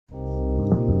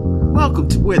Welcome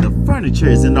to where the furniture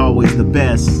isn't always the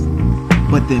best,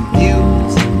 but the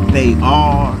views, they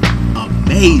are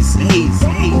amazing.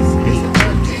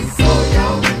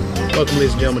 Welcome,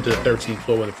 ladies and gentlemen, to the 13th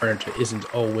floor where the furniture isn't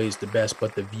always the best,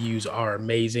 but the views are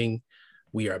amazing.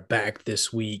 We are back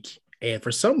this week, and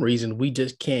for some reason, we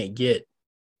just can't get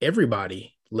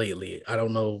everybody lately. I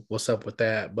don't know what's up with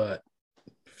that, but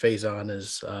Faison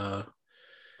is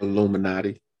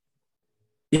Illuminati.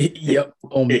 Yep,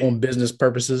 on business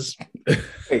purposes.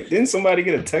 Hey, didn't somebody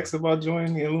get a text about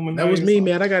joining the Illuminati? That was me,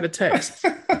 man. I got a text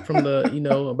from the,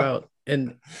 about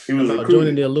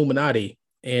joining the Illuminati,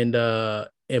 and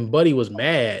Buddy was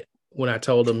mad when I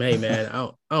told him, "Hey, man,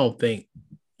 I don't think,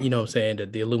 that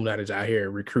the Illuminati's out here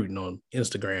recruiting on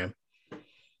Instagram."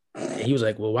 And he was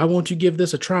like, "Well, why won't you give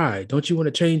this a try? Don't you want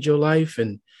to change your life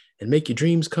and make your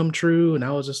dreams come true?" And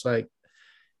I was just like,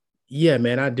 "Yeah,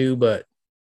 man, I do, but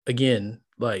again,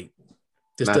 like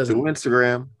this not doesn't through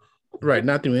Instagram." Right,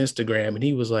 not through Instagram. And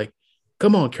he was like,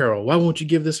 "Come on, Carol, why won't you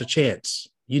give this a chance?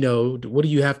 What do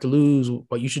you have to lose?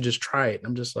 Well, you should just try it." And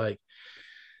I'm just like,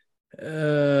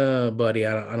 buddy,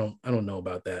 I don't know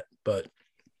about that. But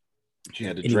you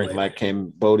had to drink like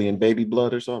Cambodian baby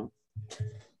blood or something.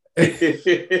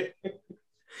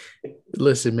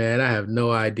 Listen, man, I have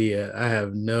no idea,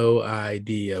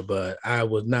 but I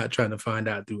was not trying to find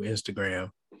out through Instagram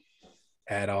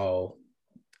at all.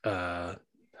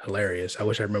 Hilarious. I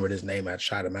wish I remembered his name. I'd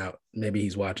shout him out. Maybe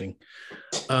he's watching.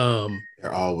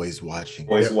 They're always watching.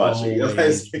 They're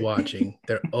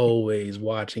always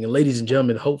watching. And ladies and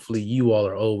gentlemen, hopefully you all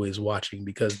are always watching,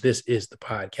 because this is the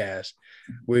podcast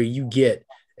where you get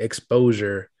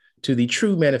exposure to the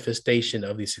true manifestation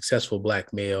of the successful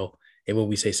Black male. And when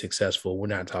we say successful, we're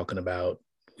not talking about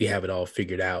we have it all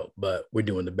figured out, but we're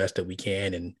doing the best that we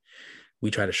can. And we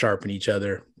try to sharpen each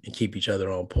other and keep each other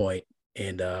on point,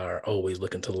 and are always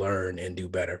looking to learn and do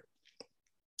better.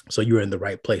 So you're in the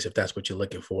right place if that's what you're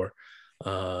looking for.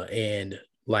 And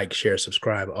like, share,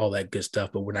 subscribe, all that good stuff,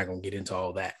 but we're not going to get into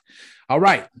all that. All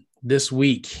right. This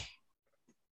week,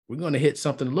 we're going to hit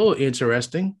something a little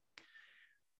interesting.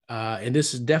 And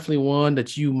this is definitely one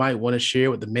that you might want to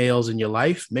share with the males in your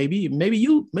life. Maybe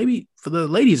for the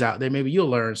ladies out there, maybe you'll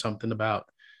learn something about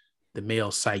the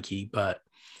male psyche. But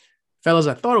fellas,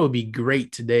 I thought it would be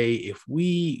great today if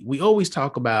we always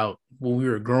talk about when we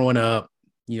were growing up,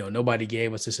 nobody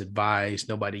gave us this advice.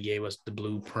 Nobody gave us the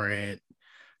blueprint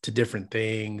to different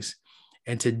things.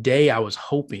 And today I was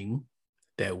hoping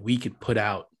that we could put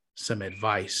out some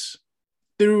advice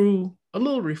through a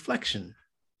little reflection.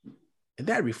 And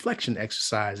that reflection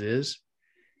exercise is,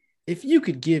 if you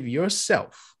could give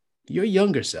yourself, your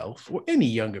younger self, or any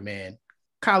younger man,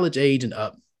 college age and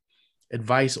up,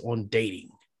 advice on dating,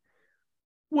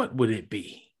 what would it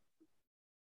be?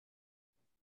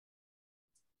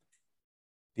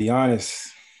 Be honest.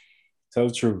 Tell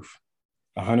the truth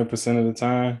 100% of the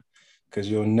time, because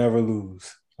you'll never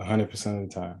lose 100% of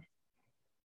the time.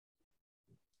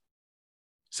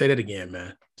 Say that again,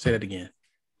 man. Say that again.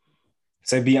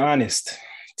 Say be honest.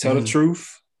 Tell the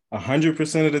truth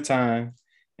 100% of the time,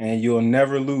 and you'll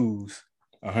never lose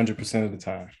 100% of the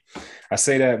time. I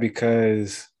say that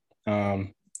because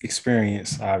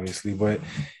experience, obviously, but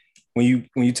when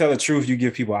you tell the truth, you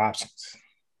give people options.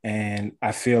 And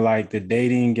I feel like the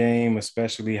dating game,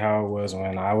 especially how it was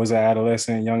when I was an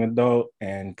adolescent, young adult,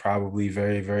 and probably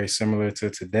very, very similar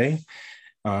to today,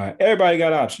 everybody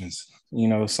got options.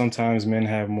 Sometimes men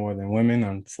have more than women,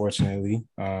 unfortunately,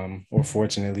 or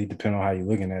fortunately, depending on how you're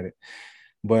looking at it.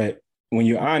 But when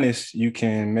you're honest, you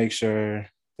can make sure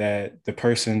that the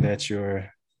person that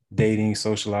you're dating,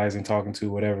 socializing, talking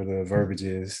to, whatever the verbiage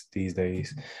is these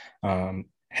days,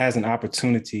 has an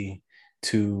opportunity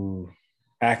to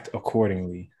act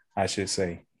accordingly, I should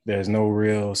say. There's no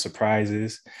real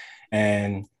surprises.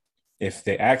 And if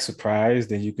they act surprised,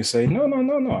 then you can say, no,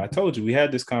 I told you, we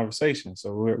had this conversation,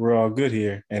 so we're all good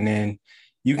here. And then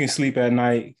you can sleep at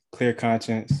night, clear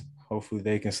conscience. Hopefully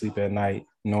they can sleep at night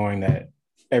knowing that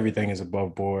everything is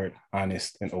above board,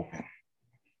 honest, and open.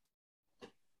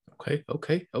 Okay.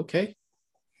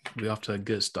 We're off to a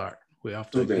good start.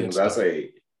 Two things. I say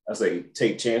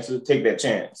take chances, take that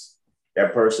chance.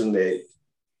 That person that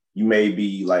you may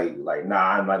be like, nah,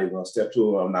 I'm not even gonna step to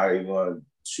him, I'm not even gonna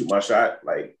shoot my shot.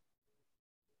 Like,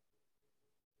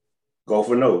 go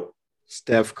for no.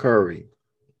 Steph Curry,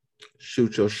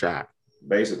 shoot your shot.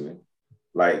 Basically.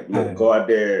 Like, go out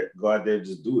there,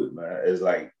 just do it, man. It's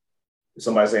like if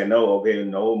somebody saying no, okay,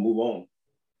 no, move on.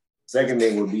 Second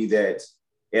thing would be that,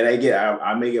 and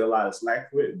I may get a lot of slack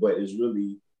for it, but it's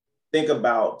really think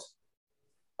about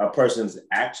a person's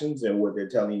actions and what they're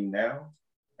telling you now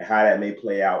and how that may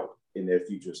play out in their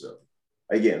future self.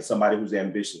 again, somebody who's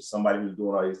ambitious, somebody who's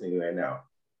doing all these things right now.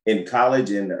 In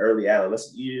college, in the early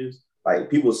adolescent years,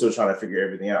 like people are still trying to figure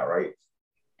everything out, right?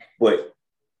 But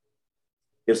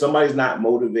if somebody's not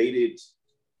motivated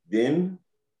then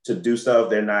to do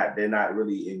stuff, they're not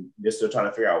really they're still trying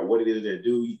to figure out what it is they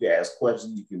do. You can ask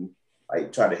questions, you can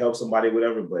like try to help somebody,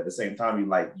 whatever, but at the same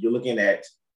time, you're looking at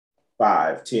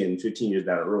 5, 10, 15 years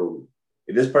down the road.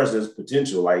 If this person has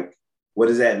potential, like what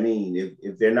does that mean?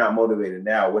 If they're not motivated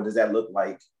now, what does that look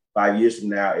like 5 years from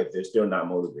now if they're still not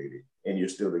motivated and you're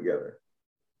still together,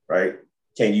 right?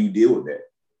 Can you deal with that?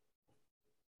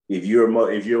 If you're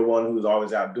one who's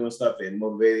always out doing stuff and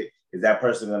motivated, is that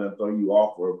person going to throw you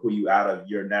off or pull you out of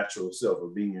your natural self or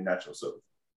being your natural self?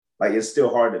 Like, it's still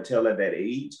hard to tell at that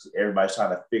age because everybody's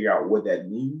trying to figure out what that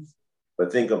means.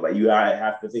 But think of you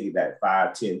have to think of that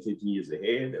 5, 10, 15 years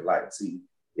ahead and like, see,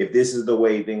 if this is the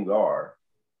way things are,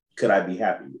 could I be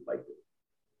happy like this?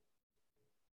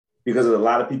 Because there's a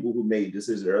lot of people who made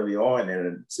decisions early on and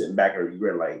are sitting back and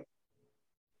regret, like,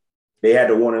 they had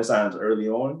the warning signs early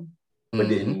on, but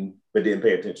didn't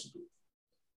pay attention to it.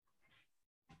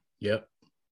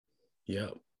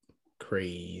 Yep.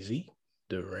 Crazy,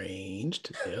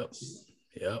 deranged.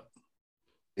 Yep.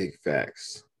 Big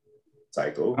facts.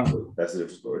 Psycho. That's a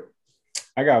different story.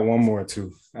 I got one more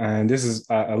too, and this is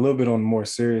a little bit on the more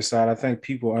serious side. I think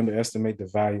people underestimate the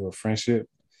value of friendship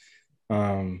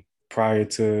prior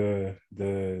to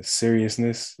the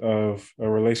seriousness of a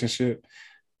relationship.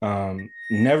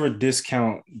 Never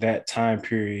discount that time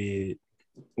period,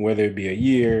 whether it be a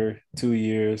year, 2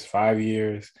 years, 5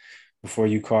 years, before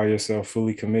you call yourself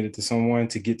fully committed to someone,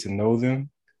 to get to know them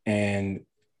and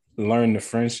learn the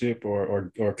friendship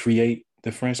or create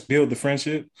the friendship, build the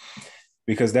friendship,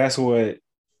 because that's what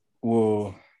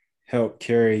will help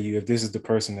carry you. If this is the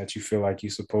person that you feel like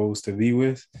you're supposed to be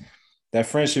with, that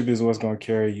friendship is what's going to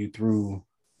carry you through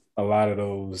a lot of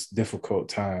those difficult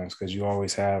times, because you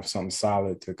always have something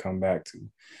solid to come back to.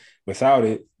 Without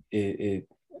it,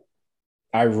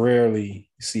 I rarely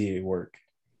see it work.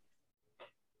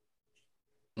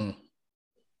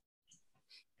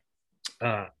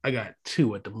 I got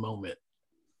 2 at the moment,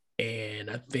 and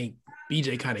I think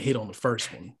BJ kind of hit on the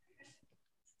first one.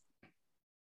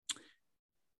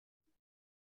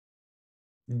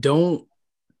 Don't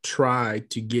try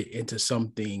to get into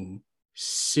something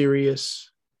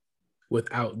serious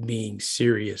without being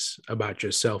serious about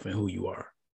yourself and who you are.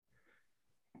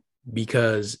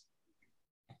 Because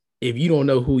if you don't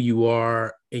know who you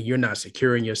are and you're not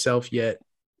secure in yourself yet,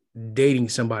 dating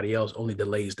somebody else only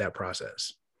delays that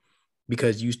process,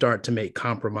 because you start to make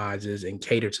compromises and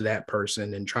cater to that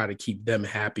person and try to keep them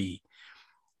happy.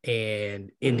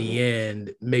 And in the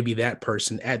end, maybe that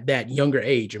person at that younger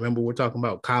age, remember we're talking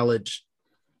about college,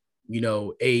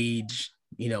 age,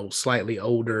 slightly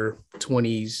older,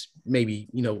 20s, maybe,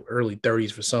 early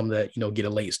 30s for some that, get a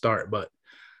late start, but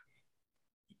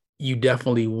you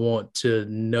definitely want to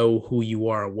know who you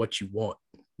are, what you want,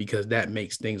 because that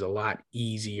makes things a lot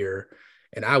easier.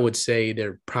 And I would say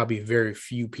there are probably very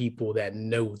few people that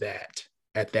know that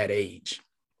at that age.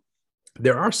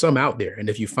 There are some out there, and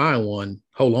if you find one,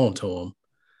 hold on to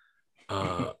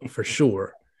them for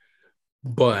sure.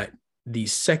 But the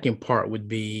second part would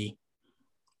be,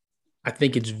 I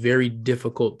think it's very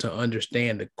difficult to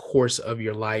understand the course of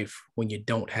your life when you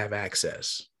don't have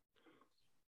access.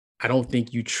 I don't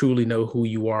think you truly know who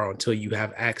you are until you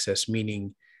have access,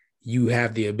 meaning you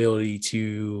have the ability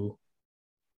to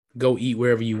go eat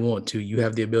wherever you want to. You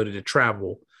have the ability to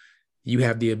travel. You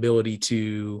have the ability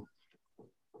to,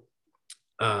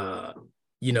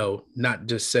 not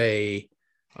just say,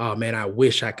 oh man, I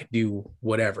wish I could do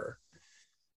whatever.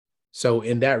 So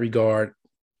in that regard,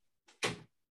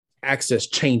 access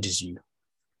changes you,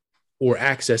 or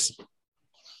access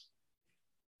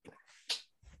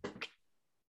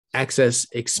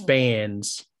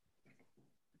expands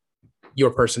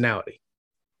your personality.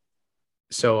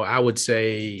 So I would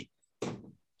say,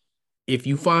 if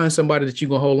you find somebody that you're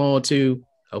going to hold on to,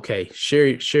 okay, share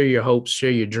your hopes,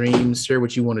 share your dreams, share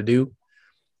what you want to do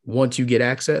once you get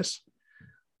access.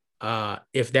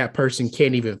 If that person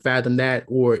can't even fathom that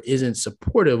or isn't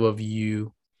supportive of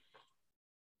you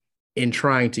in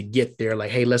trying to get there,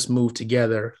 like, hey, let's move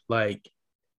together, like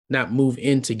not move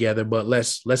in together, but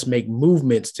let's make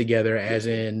movements together, as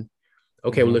in,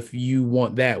 okay, well, if you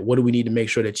want that, what do we need to make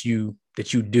sure that you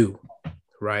do,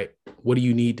 right? What do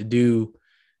you need to do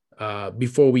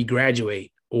before we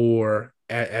graduate, or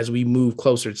as we move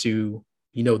closer to,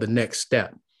 the next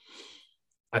step?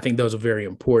 I think those are very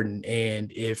important. And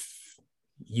if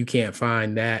you can't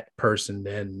find that person,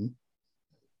 then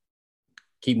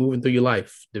keep moving through your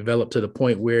life, develop to the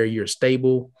point where you're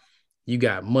stable, you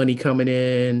got money coming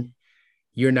in,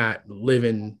 you're not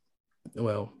living,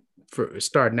 well, for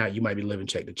starting out, you might be living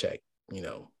check to check,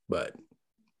 but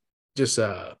just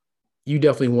you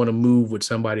definitely want to move with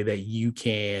somebody that you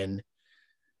can,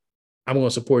 I'm going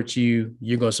to support you,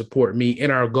 you're going to support me in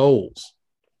our goals,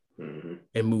 and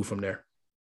move from there.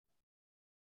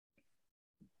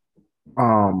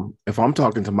 If I'm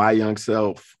talking to my young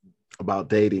self about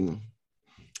dating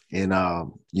in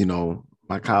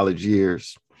my college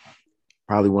years,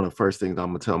 probably one of the first things I'm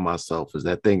gonna tell myself is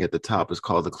that thing at the top is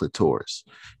called the clitoris.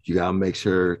 You gotta make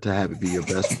sure to have it be your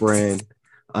best friend,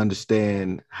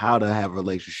 understand how to have a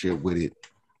relationship with it.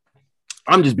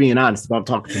 I'm just being honest if I'm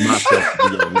talking to myself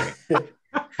as a young man.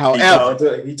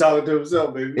 However, he talking to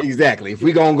himself, baby. Exactly. If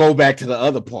we gonna go back to the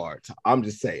other part, I'm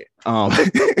just saying.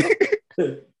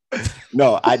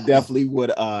 No, I definitely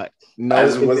would. No, I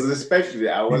just wasn't expecting it.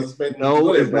 I wasn't expecting.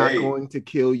 No, it's not going to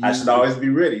kill you. I should always be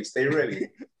ready. Stay ready.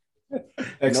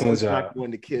 Excellent job. Not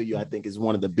going to kill you. I think is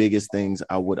one of the biggest things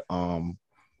I would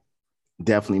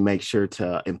definitely make sure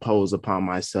to impose upon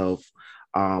myself.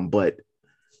 But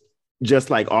just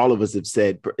like all of us have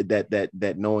said,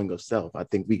 that knowing of self, I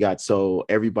think we got so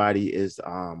everybody is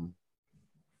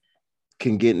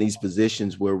can get in these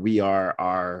positions where we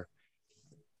are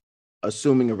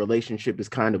assuming a relationship is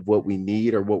kind of what we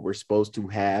need or what we're supposed to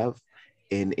have,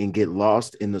 and get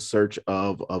lost in the search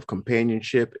of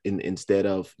companionship instead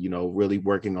of, really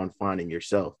working on finding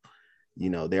yourself.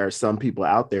 There are some people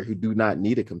out there who do not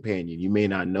need a companion. You may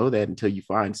not know that until you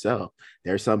find self.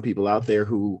 There are some people out there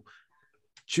who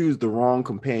choose the wrong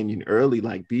companion early,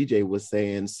 like BJ was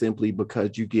saying, simply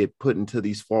because you get put into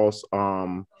these false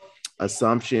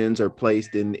assumptions or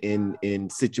placed in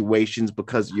situations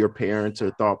because your parents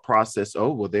or thought process,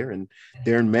 oh, well, they're in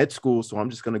med school, so I'm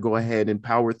just going to go ahead and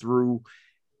power through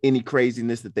any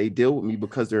craziness that they deal with me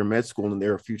because they're in med school and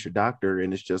they're a future doctor.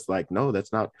 And it's just like, no,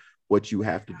 that's not what you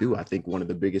have to do. I think one of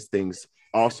the biggest things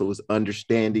also is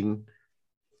understanding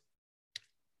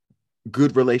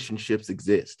good relationships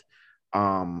exist,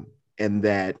 and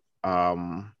that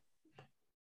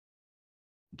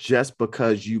just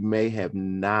because you may have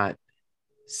not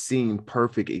seen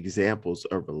perfect examples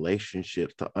of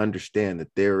relationships, to understand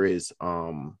that there is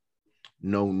no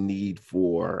need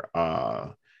for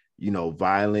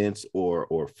violence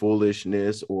or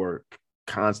foolishness or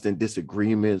constant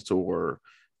disagreements or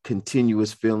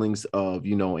continuous feelings of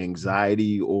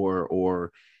anxiety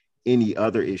or any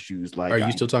other issues. Like, are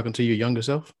you still talking to your younger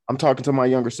self? I'm talking to my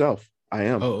younger self. I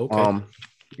am. Oh, okay.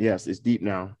 Yes, it's deep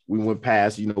now. We went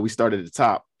past, we started at the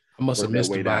top. I must have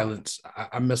missed the violence.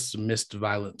 I must have missed the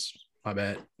violence. My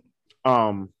bad.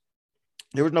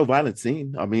 There was no violent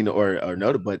scene. I mean, or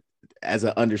noted, but as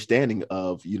an understanding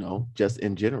of, just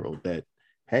in general that,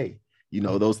 hey,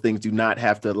 those things do not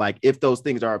have to, like, if those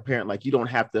things are apparent, like, you don't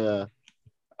have to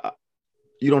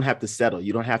settle.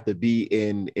 You don't have to be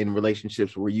in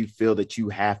relationships where you feel that you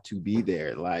have to be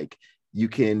there. Like,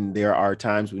 there are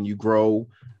times when you grow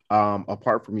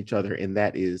apart from each other, and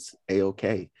that is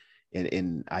a-okay.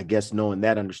 And I guess knowing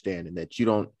that, understanding that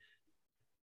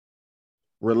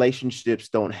relationships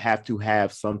don't have to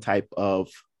have some type of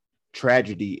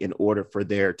tragedy in order for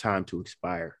their time to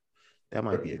expire. That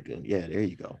might be a good, yeah, there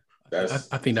you go.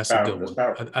 I think that's a good one.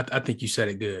 I think you said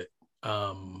it good.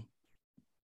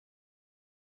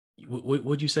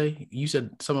 What'd you say? You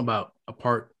said something about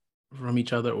apart from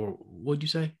each other, or what'd you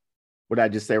say? What I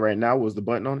just say right now was the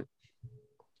button on it.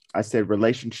 I said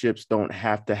relationships don't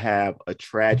have to have a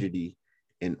tragedy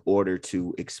in order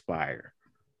to expire.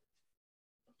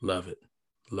 Love it.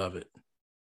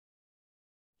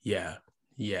 Yeah.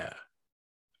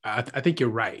 I think you're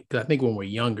right. Because I think when we're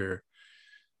younger,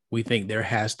 we think there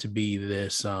has to be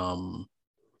this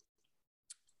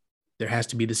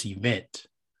event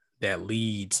that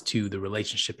leads to the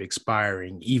relationship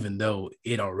expiring, even though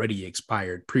it already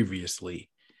expired previously.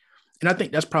 And I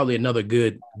think that's probably another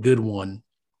good one.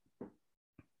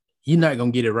 You're not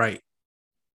going to get it right,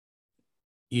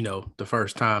 the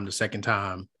first time, the second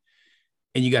time,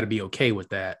 and you got to be okay with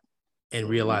that and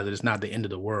realize that it's not the end of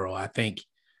the world. I think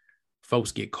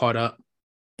folks get caught up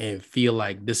and feel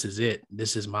like this is it.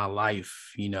 This is my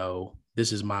life.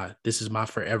 This is my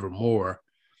forevermore.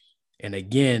 And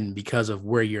again, because of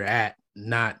where you're at,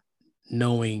 not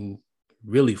knowing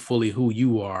really fully who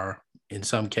you are in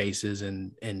some cases,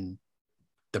 and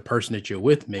the person that you're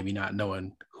with, maybe not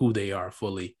knowing who they are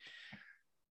fully,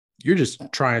 you're just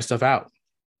trying stuff out,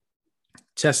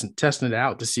 testing it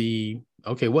out to see,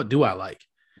 okay, what do I like?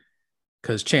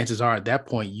 Because chances are at that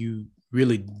point, you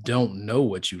really don't know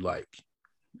what you like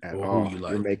at all. Who you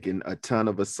like. You're making a ton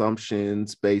of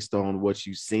assumptions based on what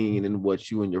you've seen and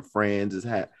what you and your friends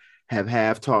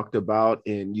have talked about.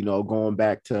 And, you know, going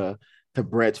back to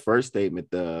Brett's first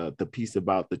statement, the piece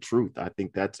about the truth, I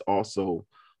think that's also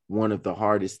one of the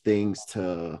hardest things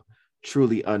to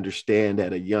truly understand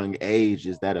at a young age,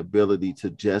 is that ability to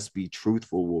just be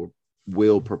truthful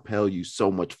will propel you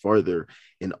so much further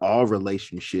in all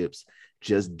relationships.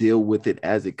 Just deal with it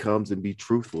as it comes and be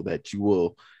truthful, that you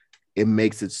will, it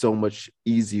makes it so much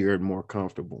easier and more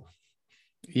comfortable.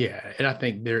 Yeah. And I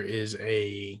think there's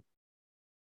a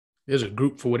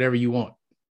group for whatever you want.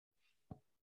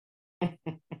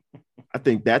 I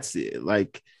think that's it.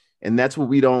 Like, and that's what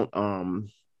we don't,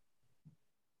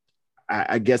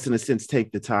 I guess in a sense,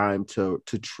 take the time to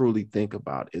truly think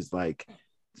about, is like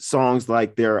songs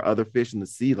like There Are Other Fish in the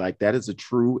Sea. Like, that is a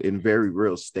true and very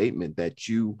real statement that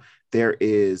there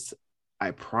is,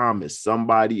 I promise,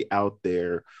 somebody out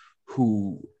there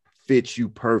who fits you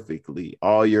perfectly.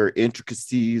 All your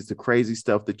intricacies, the crazy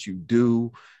stuff that you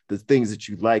do, the things that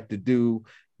you like to do,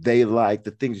 they like.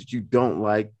 The things that you don't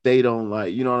like, they don't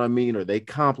like. You know what I mean? Or they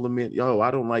compliment, yo,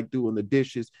 I don't like doing the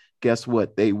dishes. Guess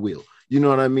what? They will. You know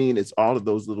what I mean? It's all of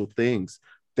those little things.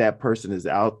 That person is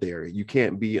out there. You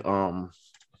can't be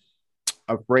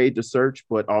afraid to search,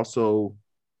 but also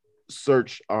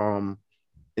search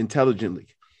intelligently.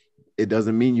 It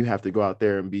doesn't mean you have to go out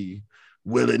there and be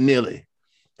willy-nilly.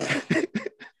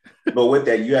 But with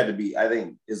that, you have to be, I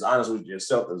think, as honest with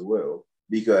yourself as well.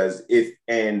 Because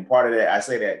and part of that, I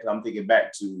say that because I'm thinking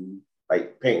back to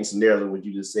like painting scenarios, what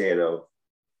you just said of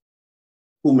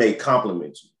who may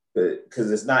compliment you.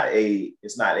 Because it's not a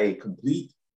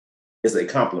complete, it's a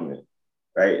compliment,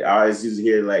 right? I always used to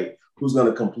hear like, who's going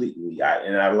to complete me?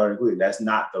 And I learned quickly, that's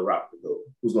not the route to go.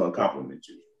 Who's going to compliment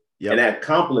you? Yep. And that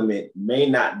compliment may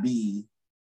not be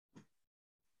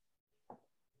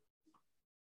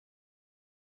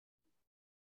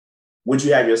what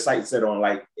you have your sights set on.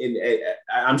 Like,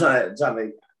 I'm trying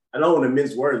to, I don't want to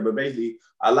mince words, but basically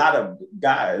a lot of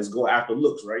guys go after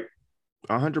looks, right?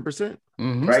 100%.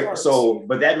 Mm-hmm. Right. So,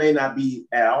 but that may not be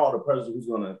at all the person who's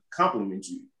going to compliment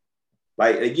you.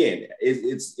 Like, again,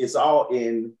 it's all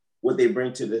in what they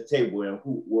bring to the table and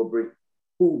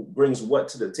who brings what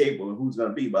to the table and who's going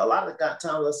to be. But a lot of the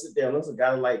time, let's sit there and listen,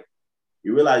 guys, like,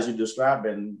 you realize you're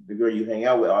describing the girl you hang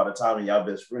out with all the time and y'all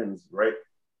best friends, right?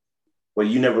 But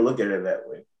you never look at it that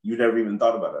way. You never even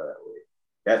thought about it that way.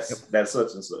 That's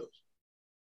such and such.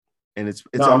 And it's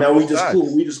no, we just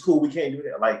cool. We just cool. We can't do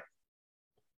that. Like,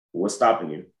 what's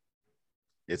stopping you?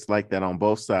 It's like that on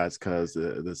both sides, because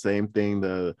the same thing,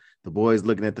 the boy's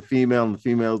looking at the female and the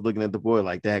female's looking at the boy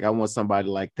like, dang, I want somebody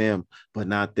like them, but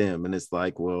not them. And it's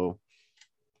like, well,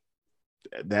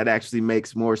 that actually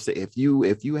makes more sense.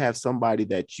 If you have somebody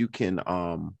that you can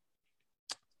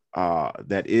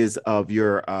that is of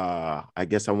your I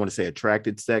guess I want to say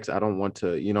attracted sex. I don't want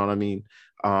to, you know what I mean?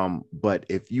 But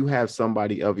if you have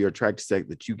somebody of your attracted sex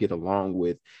that you get along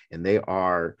with, and they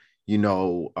are, you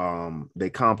know, they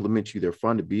compliment you, they're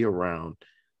fun to be around.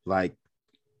 Like,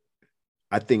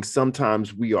 I think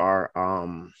sometimes we are,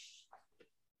 I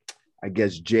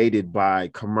guess, jaded by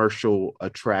commercial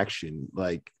attraction,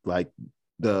 like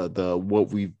the what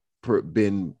we've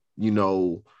been, you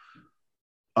know,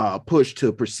 pushed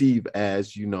to perceive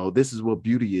as, you know, this is what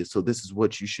beauty is. So this is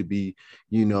what you should be,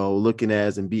 you know, looking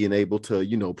as and being able to,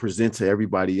 you know, present to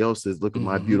everybody else as, look at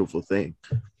my beautiful thing.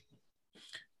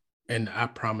 And I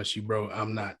promise you, bro,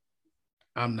 I'm not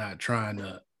trying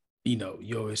to, you know,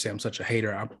 you always say I'm such a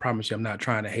hater. I promise you, I'm not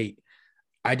trying to hate.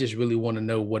 I just really want to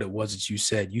know what it was that you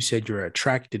said. You said you're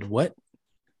attracted what?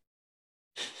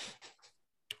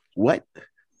 What?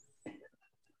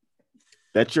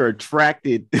 That you're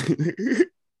attracted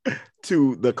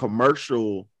to the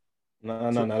commercial.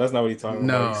 No, that's not what he's talking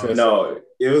about.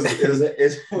 It was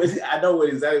I know what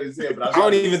exactly he said, but I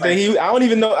don't even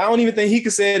think he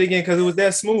could say it again, because it was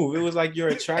that smooth. It was like you're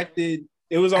attracted.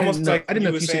 It was almost like I didn't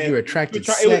know if you said you're attracted.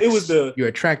 It was you're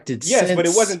attracted. Yes, sense, but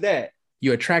it wasn't that.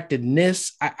 You're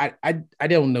attractedness. I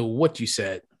don't know what you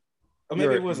said. Or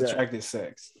maybe it was attracted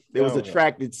sex. It was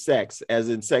attracted sex, as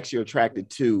in sex you're attracted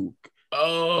to.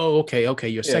 Oh, okay.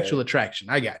 Your sexual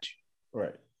attraction. I got you.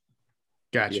 Right.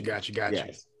 Got you.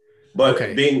 Yes.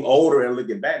 But being older and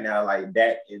looking back now, like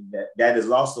that is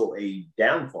also a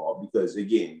downfall, because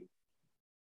again,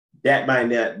 that might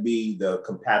not be the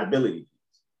compatibility.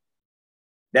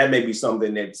 That may be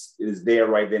something that is there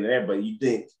right then and there, but you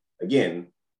think, again,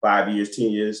 5 years, 10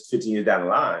 years, 15 years down the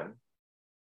line,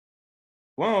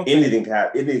 well, anything can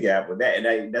happen with that.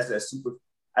 And that's that super,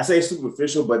 I say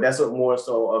superficial, but that's what more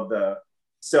so of the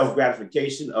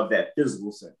self-gratification of that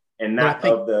physical sense, and not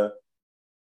of the.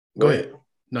 Go ahead.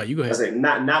 No, you go ahead. I say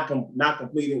not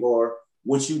completing or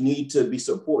what you need to be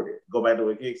supported. Go back to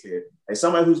what Kate said. Like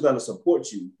somebody who's going to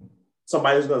support you,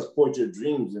 somebody who's going to support your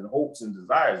dreams and hopes and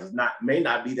desires may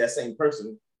not be that same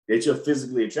person that you're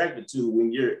physically attracted to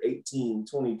when you're 18,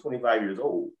 20, 25 years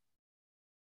old.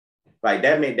 Like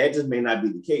that just may not be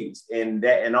the case. And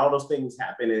all those things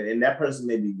happen, and that person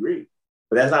may be great,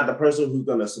 but that's not the person who's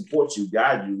going to support you,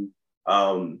 guide you,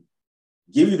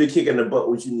 give you the kick in the butt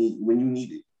what you need when you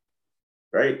need it.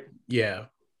 Right? Yeah.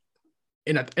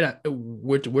 And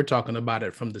we're talking about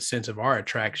it from the sense of our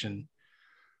attraction,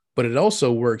 but it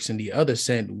also works in the other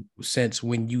sense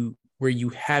where you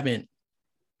haven't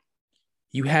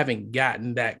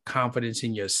gotten that confidence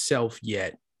in yourself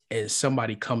yet, and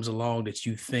somebody comes along that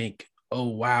you think, oh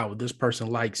wow, this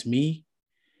person likes me,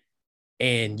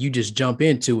 and you just jump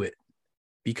into it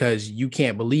because you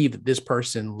can't believe that this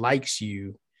person likes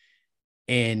you,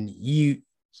 and you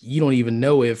don't even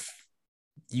know if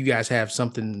you guys have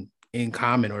something in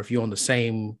common or if you're on the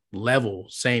same level,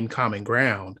 same common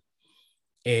ground,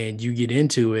 and you get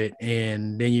into it,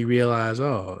 and then you realize,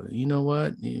 oh, you know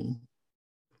what?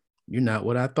 You're not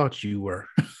what I thought you were.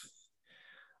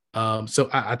 So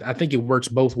I think it works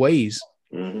both ways,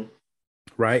 mm-hmm.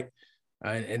 right?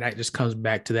 And that just comes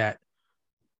back to that,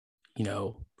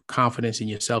 confidence in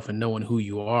yourself and knowing who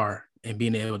you are and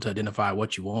being able to identify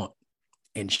what you want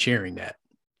and sharing that.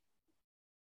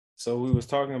 So we was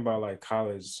talking about like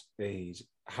college age.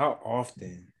 How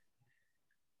often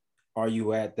are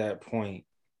you at that point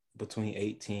between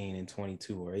 18 and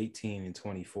 22 or 18 and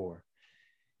 24?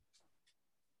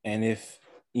 And if,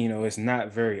 it's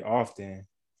not very often,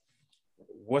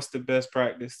 what's the best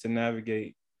practice to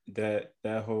navigate that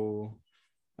whole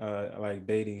like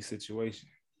dating situation?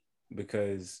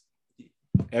 Because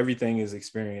everything is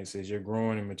experiences. You're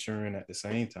growing and maturing at the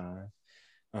same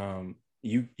time.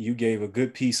 You gave a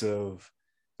good piece of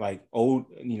like old,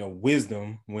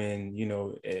 wisdom when,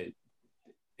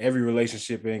 every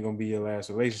relationship ain't going to be your last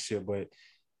relationship, but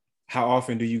how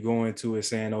often do you go into it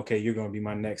saying, okay, you're going to be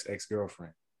my next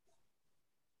ex-girlfriend?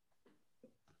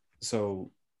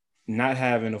 So not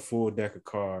having a full deck of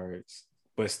cards,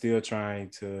 but still trying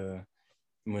to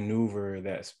maneuver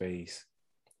that space.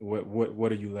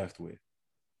 What are you left with?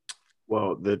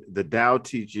 Well, the Tao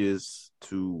teaches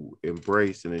to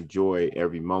embrace and enjoy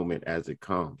every moment as it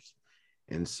comes.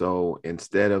 And so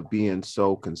instead of being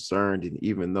so concerned, and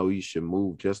even though you should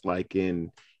move, just like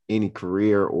in any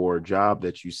career or job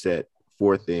that you set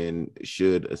forth in,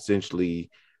 should essentially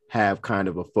have kind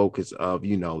of a focus of,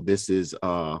 this is,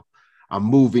 I'm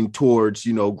moving towards,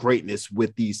 greatness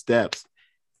with these steps.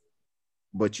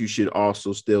 But you should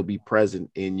also still be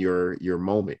present in your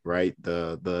moment, right?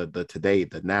 The today,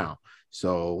 the now.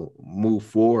 So move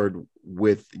forward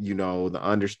with, the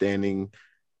understanding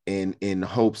and in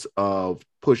hopes of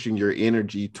pushing your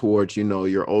energy towards,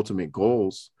 your ultimate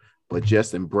goals, but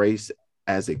just embrace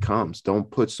as it comes. Don't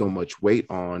put so much weight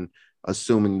on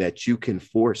assuming that you can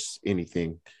force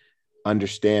anything.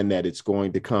 Understand that it's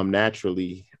going to come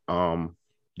naturally,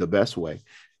 the best way.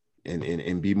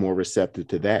 And be more receptive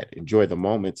to that. Enjoy the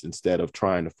moments instead of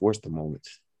trying to force the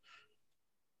moments.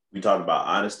 We talked about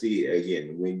honesty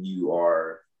again. When you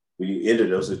enter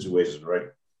those situations, right?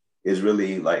 It's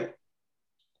really like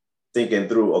thinking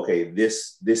through, okay,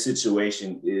 this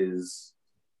situation is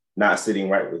not sitting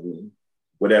right with me.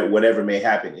 Whatever may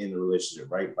happen in the relationship,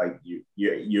 right? Like you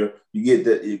get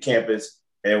your campus,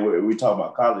 and we talk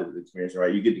about college experience,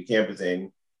 right? You get to campus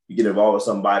and you get involved with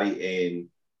somebody, and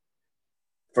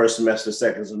first semester,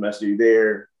 second semester, you're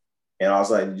there, and all of a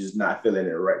sudden you're just not feeling it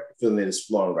right, feeling it is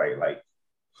flowing right. Like,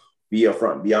 be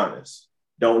upfront, be honest.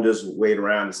 Don't just wait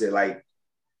around and say, like,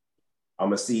 I'm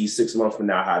gonna see 6 months from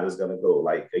now how this is gonna go.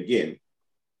 Like, again,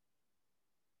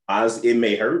 honestly, it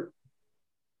may hurt.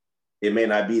 It may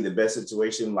not be the best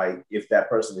situation. Like, if that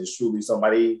person is truly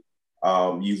somebody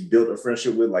you've built a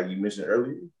friendship with, like you mentioned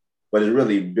earlier, but it's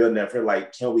really building that friend.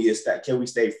 Like, can we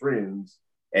stay friends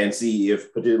and see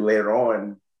if particularly later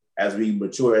on, as we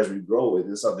mature, as we grow, is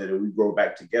this something that we grow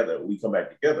back together, we come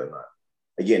back together or not?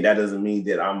 Again, that doesn't mean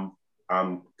that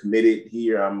I'm committed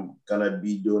here, I'm gonna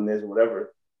be doing this or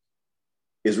whatever.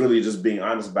 It's really just being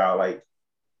honest about, like,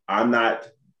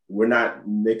 we're not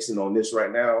mixing on this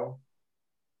right now.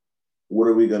 What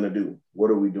are we gonna do?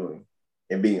 What are we doing?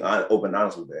 And being open and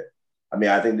honest with that. I mean,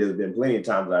 I think there's been plenty of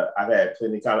times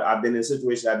I've been in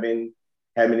situations,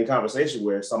 had many conversations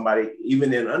where somebody,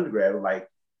 even in undergrad, was like,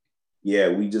 yeah,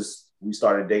 we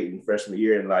started dating freshman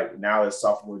year, and like now it's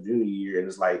sophomore, junior year, and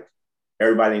it's like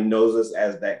everybody knows us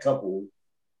as that couple.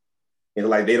 And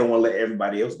like they don't want to let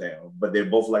everybody else down, but they're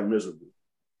both like miserable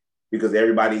because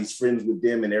everybody's friends with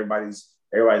them and everybody's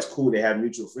cool. They have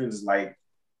mutual friends. It's like,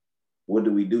 what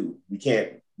do? We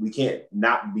can't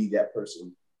not be that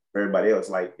person for everybody else.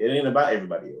 Like, it ain't about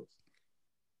everybody else.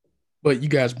 But you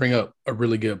guys bring up a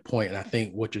really good point, and I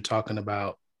think what you're talking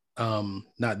about,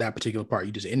 not that particular part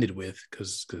you just ended with,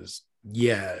 because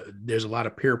yeah, there's a lot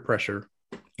of peer pressure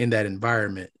in that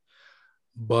environment,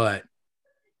 but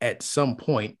at some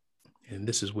point, and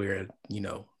this is where, you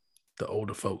know, the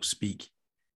older folks speak,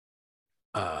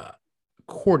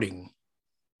 courting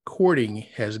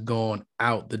has gone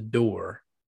out the door,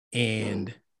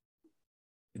 and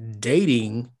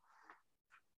dating,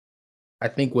 I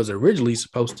think, was originally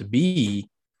supposed to be,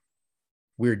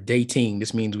 we're dating.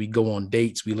 This means we go on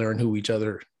dates, we learn who each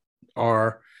other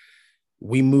are.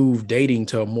 We move dating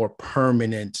to a more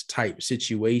permanent type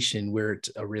situation where it's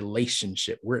a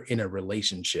relationship. We're in a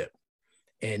relationship,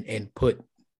 and put,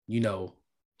 you know,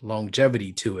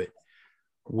 longevity to it,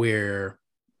 where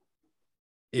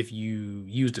if you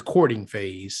use the courting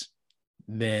phase,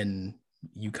 then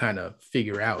you kind of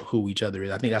figure out who each other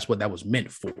is. I think that's what that was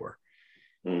meant for.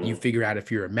 You figure out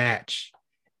if you're a match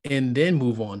and then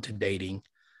move on to dating.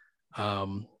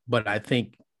 But I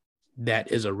think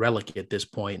that is a relic at this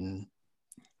point, and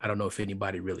I don't know if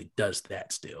anybody really does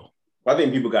that still. I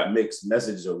think people got mixed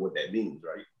messages of what that means,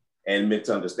 right? And mixed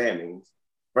understandings.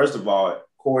 First of all,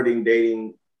 courting,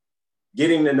 dating,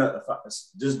 getting to know,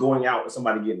 just going out with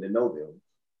somebody, getting to know them,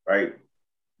 right?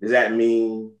 Does that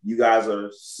mean you guys are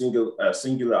a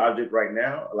singular object right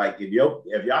now? Like, if y'all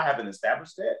haven't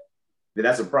established that, then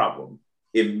that's a problem.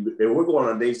 If we're going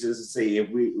on dates just to say if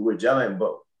we're gelling,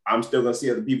 but I'm still gonna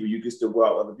see other people, you can still go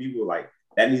out with other people, like,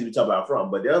 that needs to be talked about front.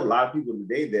 But there's a lot of people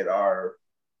today that are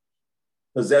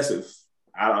possessive.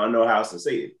 I don't know how else to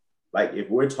say it. Like, if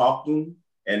we're talking,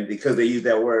 and because they use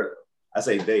that word, I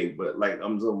say they, but like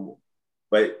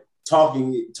but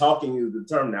talking is the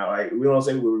term now. Like, we don't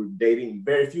say we're dating.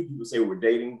 Very few people say we're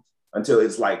dating until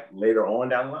it's like later on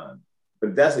down the line. But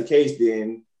if that's the case,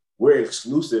 then we're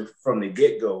exclusive from the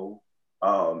get-go,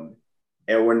 and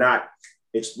we're not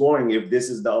exploring if this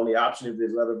is the only option, if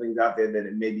there's other things out there that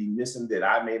it may be missing, that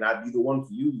I may not be the one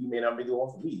for you, you may not be the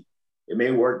one for me. It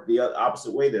may work the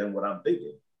opposite way than what I'm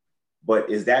thinking. But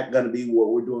is that going to be what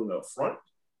we're doing up front?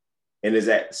 And is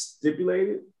that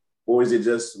stipulated? Or is it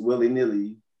just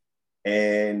willy-nilly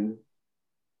and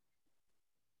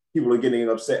people are getting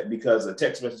upset because a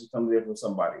text message comes in from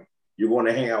somebody? You're going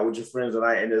to hang out with your friends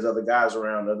tonight and there's other guys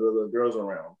around, other girls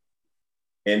around,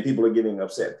 and people are getting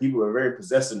upset. People are very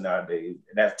possessive nowadays,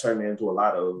 and that's turning into a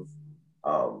lot of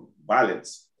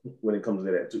violence when it comes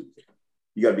to that too.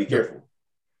 You got to be careful.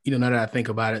 You know, now that I think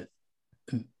about it,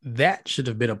 that should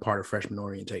have been a part of freshman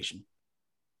orientation.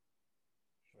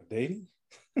 Dating?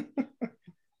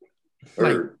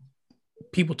 Like,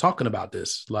 people talking about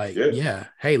this, like, yeah,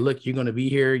 hey, look, you're going to be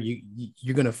here.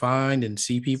 You're going to find and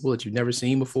see people that you've never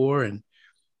seen before, and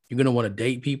you're going to want to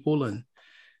date people, and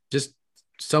just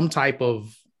some type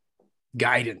of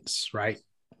guidance, right?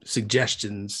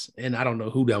 Suggestions. And I don't know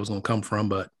who that was going to come from,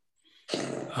 but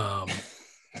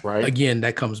right. Again,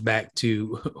 that comes back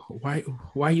to why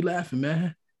are you laughing,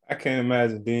 man? I can't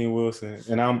imagine Dean Wilson,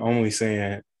 and I'm only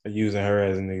using her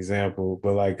as an example,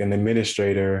 but like an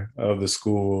administrator of the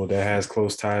school that has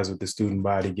close ties with the student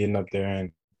body getting up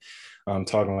there and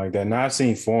talking like that. Now, I've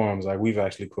seen forums, like we've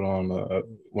actually put on,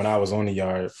 when I was on the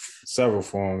yard, several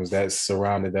forums that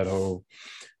surrounded that whole,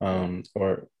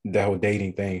 or that whole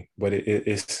dating thing, but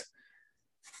it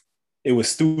was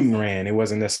student ran. It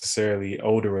wasn't necessarily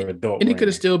older or adult. And it could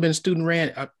have still been student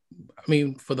ran. I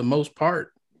mean, for the most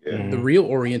part, the real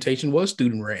orientation was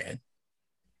student ran.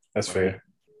 That's fair.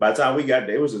 By the time we got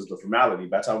there, it was just a formality.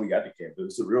 By the time we got to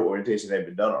campus, the real orientation had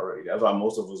been done already. That's why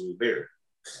most of us were there.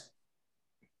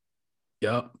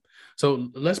 Yep.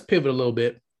 So let's pivot a little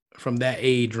bit from that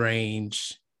age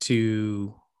range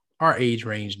to our age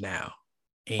range now.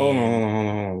 And hold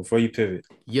on. Before you pivot.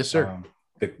 Yes, sir.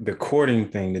 The courting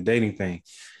thing, the dating thing.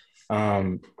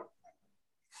 I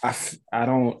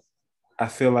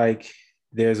feel like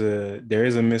there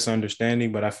is a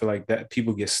misunderstanding, but I feel like that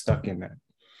people get stuck in that.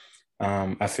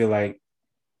 I feel like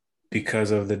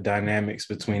because of the dynamics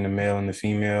between the male and the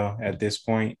female at this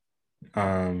point,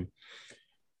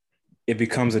 it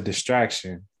becomes a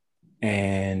distraction,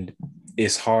 and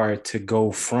it's hard to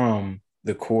go from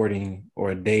the courting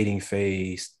or dating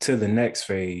phase to the next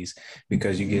phase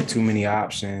because you get too many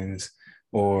options,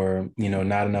 or, you know,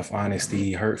 not enough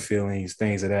honesty, hurt feelings,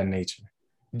 things of that nature.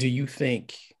 Do you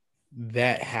think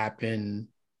that happened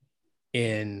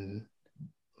in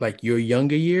like your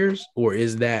younger years, or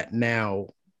is that now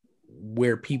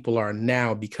where people are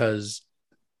now because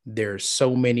there's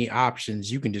so many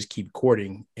options, you can just keep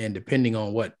courting, and depending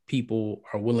on what people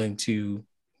are willing to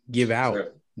give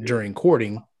out, during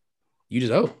courting, you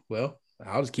just, oh, well,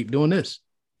 I'll just keep doing this.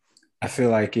 I feel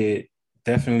like it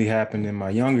definitely happened in my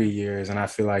younger years, and I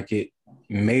feel like it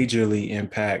majorly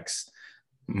impacts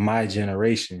my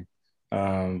generation,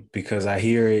 because I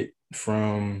hear it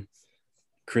from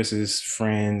Chris's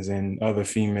friends and other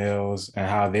females and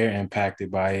how they're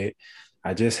impacted by it.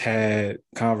 I just had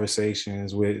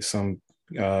conversations with some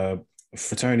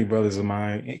fraternity brothers of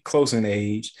mine close in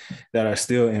age that are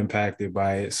still impacted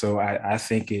by it. So I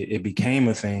think it became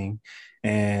a thing.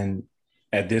 And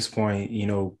at this point, you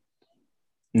know,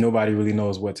 nobody really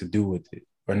knows what to do with it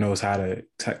or knows how to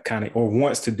kind of, or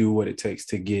wants to do what it takes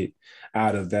to get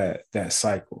out of that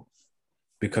cycle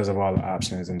because of all the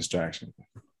options and distractions.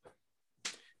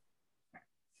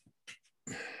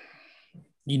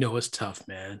 You know, it's tough,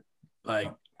 man.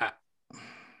 Like, I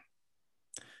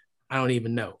don't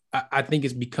even know. I think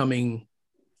it's becoming,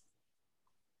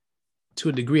 to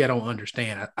a degree I don't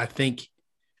understand. I think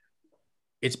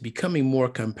it's becoming more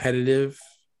competitive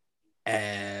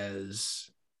as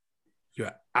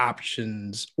your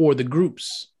options or the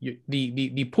groups,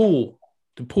 the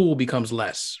pool becomes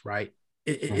less, right?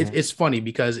 It's funny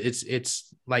because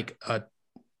it's like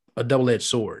a double-edged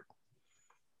sword.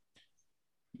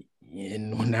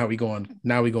 And now we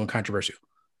going controversial.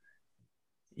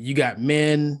 You got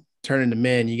men turning to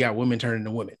men, you got women turning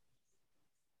to women,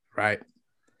 right?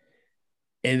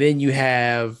 And then you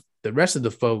have the rest of the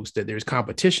folks that there's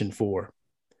competition for.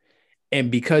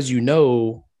 And because you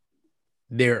know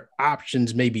their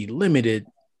options may be limited,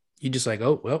 you're just like,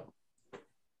 oh, well,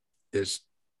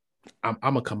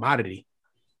 I'm a commodity.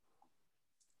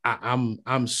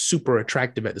 I'm super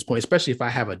attractive at this point, especially if I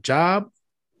have a job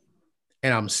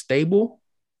and I'm stable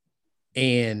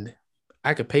and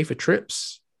I could pay for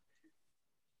trips,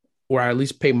 or at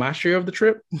least pay my share of the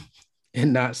trip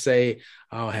and not say,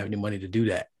 I don't have any money to do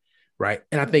that. Right.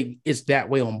 And I think it's that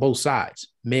way on both sides,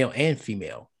 male and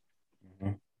female.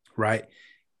 Mm-hmm. Right.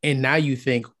 And now you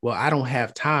think, well, I don't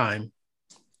have time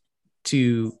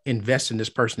to invest in this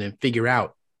person and figure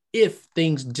out if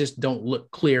things just don't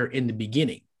look clear in the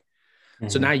beginning. Mm-hmm.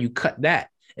 So now you cut that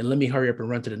and let me hurry up and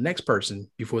run to the next person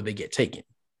before they get taken.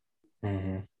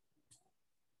 Mm-hmm.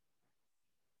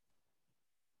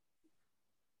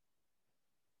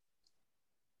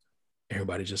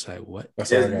 Everybody just like, what?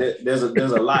 There's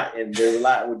a lot, and there's a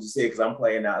lot what you said, because I'm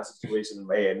playing out a situation in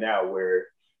my head now where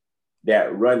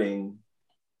that running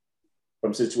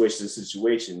from situation to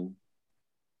situation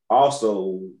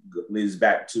also leads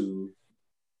back to,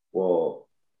 well,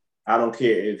 I don't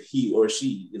care if he or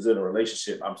she is in a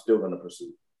relationship, I'm still going to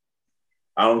pursue.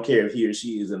 I don't care if he or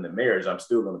she is in the marriage, I'm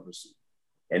still going to pursue.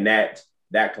 And that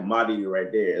commodity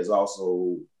right there is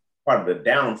also part of the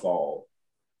downfall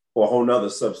for a whole nother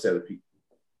subset of people.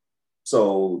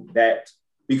 So that,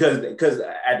 because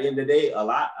at the end of the day, a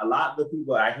lot of the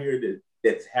people I hear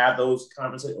that have those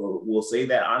conversations or will say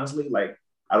that honestly, like,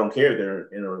 I don't care if they're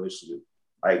in a relationship.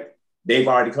 Like, they've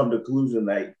already come to the conclusion,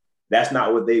 like, that's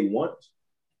not what they want.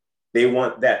 They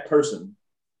want that person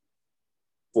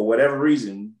for whatever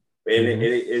reason. And mm-hmm.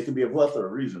 it could be a plethora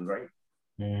of reasons, right?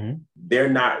 Mm-hmm.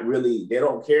 They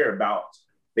don't care about,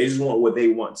 they just want what they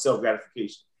want,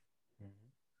 self-gratification.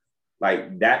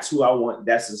 Like, that's who I want.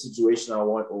 That's the situation I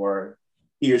want, or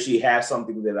he or she has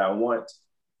something that I want.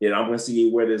 Then I'm going to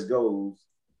see where this goes.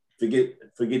 Forget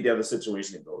the other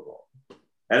situation that goes on.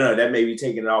 I don't know, that may be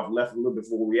taking it off left a little bit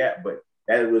before we at, but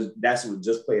that's what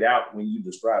just played out when you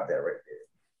described that right there.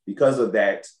 Because of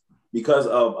that, because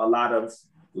of a lot of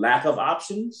lack of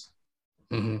options,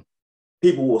 mm-hmm.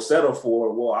 people will settle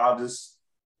for, well,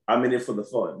 I'm in it for the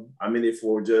fun. I'm in it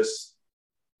for just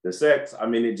the sex.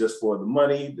 I'm in it just for the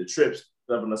money, the trips,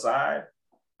 stuff on the side.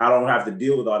 I don't have to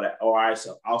deal with all that. Or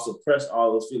I'll suppress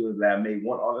all those feelings that I may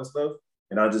want all that stuff.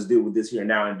 And I'll just deal with this here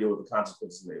now and deal with the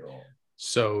consequences later on.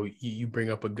 So you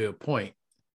bring up a good point.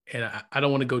 And I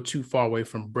don't want to go too far away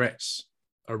from Brett's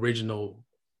original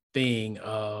thing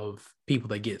of people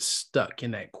that get stuck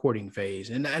in that courting phase.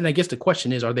 And I guess the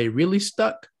question is, are they really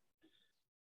stuck?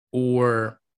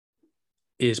 Or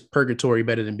is purgatory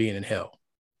better than being in hell?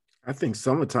 I think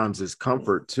sometimes it's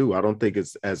comfort too. I don't think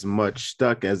it's as much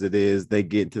stuck as it is they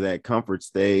get to that comfort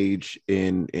stage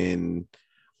and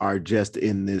are just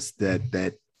in this,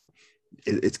 that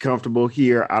it's comfortable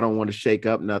here. I don't want to shake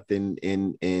up nothing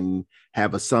and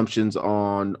have assumptions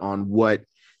on what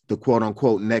the quote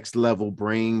unquote next level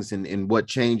brings and what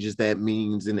changes that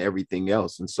means and everything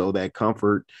else. And so that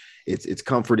comfort, it's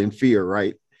comfort and fear,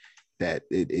 right? that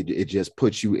it just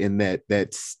puts you in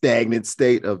that stagnant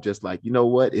state of just like, you know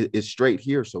what, it's straight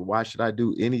here. So why should I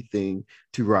do anything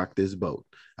to rock this boat?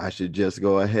 I should just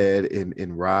go ahead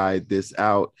and ride this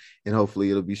out, and hopefully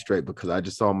it'll be straight, because I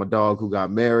just saw my dog who got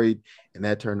married and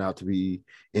that turned out to be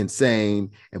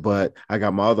insane. But I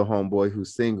got my other homeboy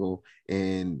who's single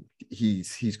and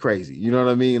he's crazy. You know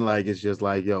what I mean? Like, it's just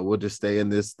like, yo, we'll just stay in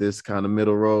this kind of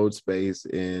middle road space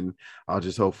and I'll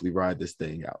just hopefully ride this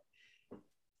thing out.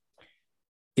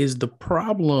 Is the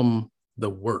problem the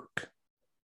work?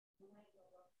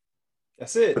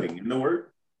 That's it. Putting in the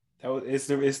work. It's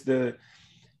the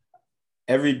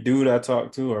every dude I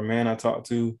talk to or man I talk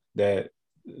to that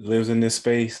lives in this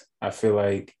space, I feel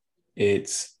like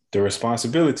it's the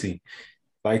responsibility.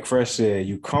 Like Fresh said,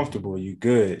 you comfortable, you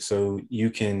good. So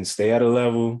you can stay at a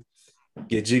level,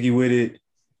 get jiggy with it,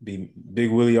 be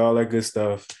Big Willie, all that good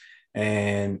stuff.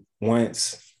 And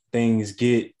once things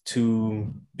get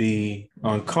to be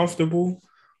uncomfortable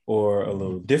or a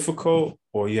little difficult,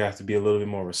 or you have to be a little bit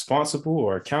more responsible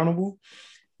or accountable,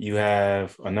 you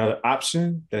have another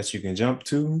option that you can jump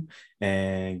to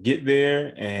and get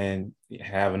there and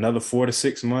have another 4 to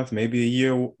 6 months, maybe a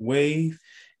year wave.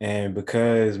 And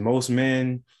because most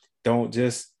men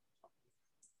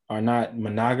are not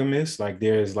monogamous, like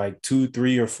there's like 2,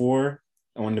 3, or 4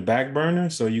 on the back burner.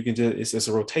 So you can it's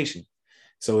a rotation.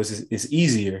 So it's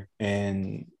easier.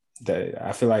 And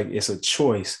I feel like it's a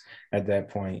choice at that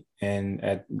point.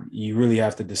 And you really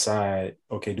have to decide,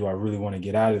 okay, do I really want to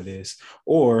get out of this?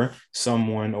 Or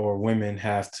someone or women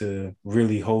have to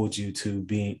really hold you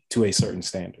to a certain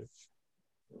standard.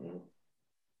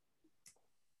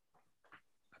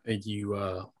 I think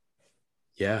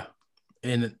yeah.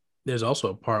 And there's also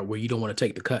a part where you don't want to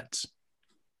take the cuts.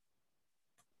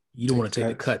 You don't want to take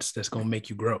the cuts that's going to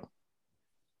make you grow.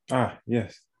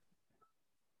 Yes.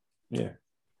 Yeah.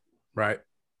 Right.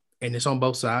 And it's on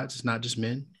both sides. It's not just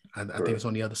men. I think it's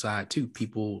on the other side too.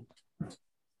 People,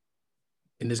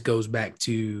 and this goes back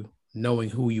to knowing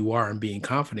who you are and being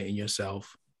confident in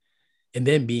yourself, and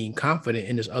then being confident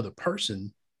in this other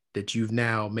person that you've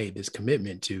now made this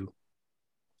commitment to,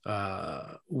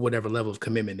 whatever level of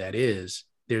commitment that is.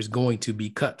 There's going to be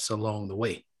cuts along the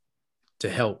way to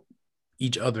help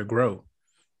each other grow.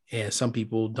 And some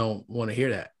people don't want to hear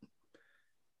that.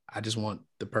 I just want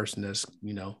the person that's,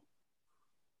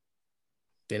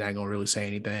 they're not going to really say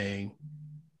anything.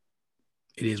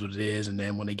 It is what it is. And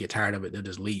then when they get tired of it, they'll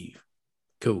just leave.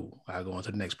 Cool. I'll go on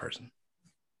to the next person.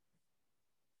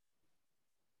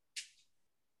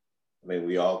 I mean,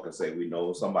 we all can say we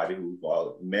know somebody who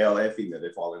male and female, they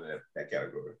fall in that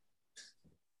category.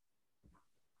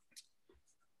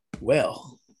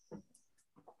 Well,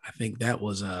 I think that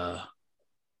was, I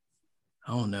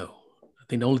don't know. I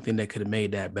think the only thing that could have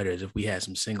made that better is if we had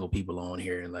some single people on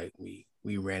here and like we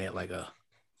ran it like a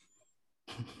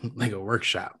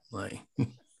workshop. Like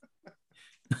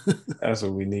that's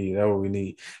what we need. That's what we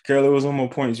need. Carol, there was one more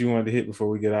point you wanted to hit before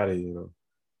we get out of here, though.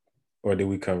 Or did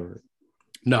we cover it?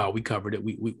 No, we covered it.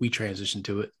 We transitioned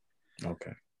to it.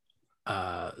 Okay.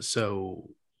 So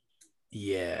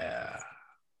yeah.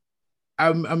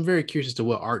 I'm very curious as to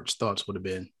what Art's thoughts would have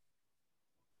been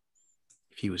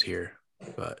if he was here,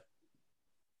 but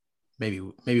maybe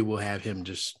we'll have him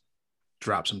just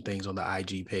drop some things on the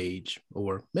IG page,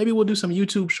 or maybe we'll do some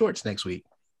YouTube shorts next week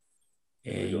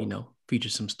and feature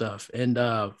some stuff. And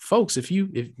folks, if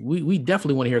we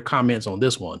definitely want to hear comments on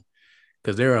this one,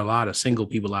 because there are a lot of single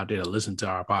people out there that listen to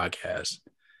our podcast,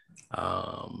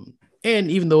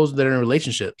 and even those that are in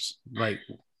relationships. Like,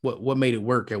 what made it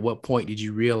work? At what point did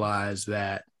you realize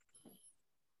that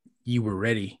you were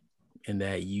ready and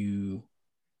that you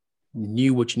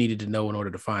knew what you needed to know in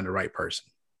order to find the right person?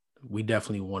 We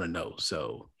definitely want to know.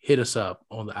 So hit us up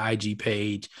on the IG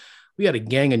page. We got a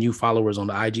gang of new followers on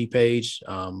the IG page.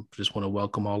 Just want to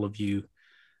welcome all of you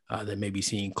that may be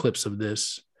seeing clips of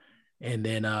this. And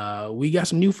then we got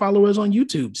some new followers on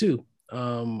YouTube too.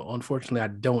 Unfortunately, I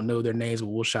don't know their names, but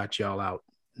we'll shout y'all out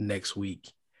next week.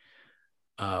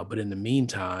 But in the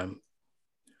meantime,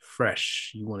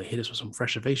 Fresh, you want to hit us with some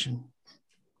Freshavation?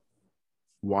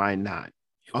 Why not?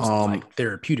 It was like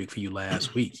therapeutic for you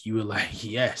last week. You were like,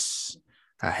 yes,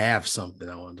 I have something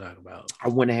I want to talk about. I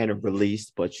went ahead and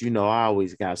released, but I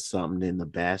always got something in the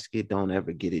basket. Don't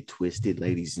ever get it twisted,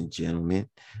 ladies and gentlemen.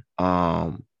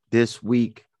 This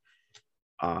week,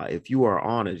 if you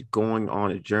are going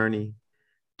on a journey,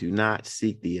 do not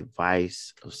seek the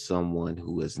advice of someone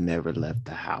who has never left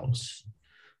the house.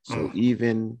 So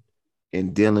even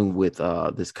in dealing with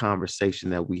this conversation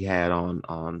that we had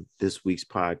on this week's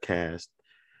podcast,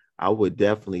 I would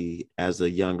definitely, as a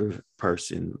younger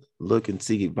person, look and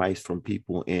seek advice from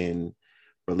people in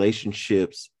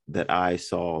relationships that I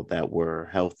saw that were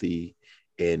healthy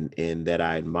and that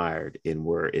I admired and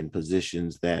were in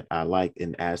positions that I liked,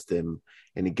 and asked them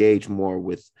and engage more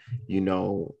with,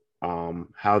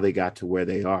 how they got to where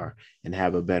they are and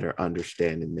have a better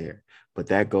understanding there. But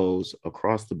that goes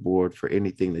across the board for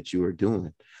anything that you are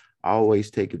doing. Always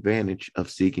take advantage of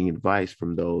seeking advice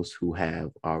from those who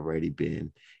have already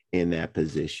been in that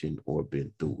position or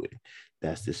been through it.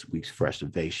 That's this week's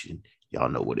Freshtivation. Y'all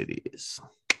know what it is.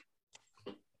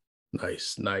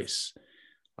 Nice.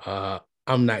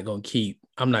 I'm not going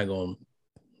to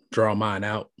draw mine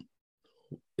out.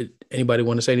 Anybody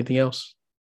want to say anything else?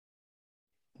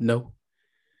 No.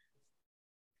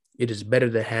 It is better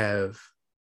to have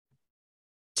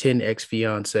 10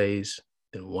 ex-fiancés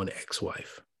than one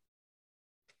ex-wife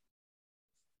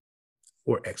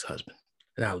or ex-husband.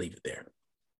 And I'll leave it there.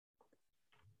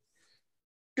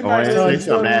 Good night, say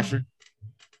something, Asher.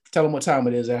 Tell them what time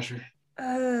it is, Asher.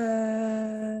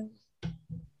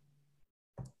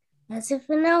 That's it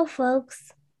for now,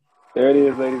 folks. There it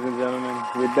is, ladies and gentlemen.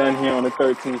 We're done here on the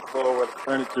 13th floor where the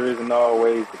furniture isn't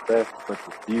always the best, but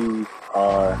the views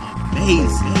are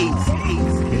amazing.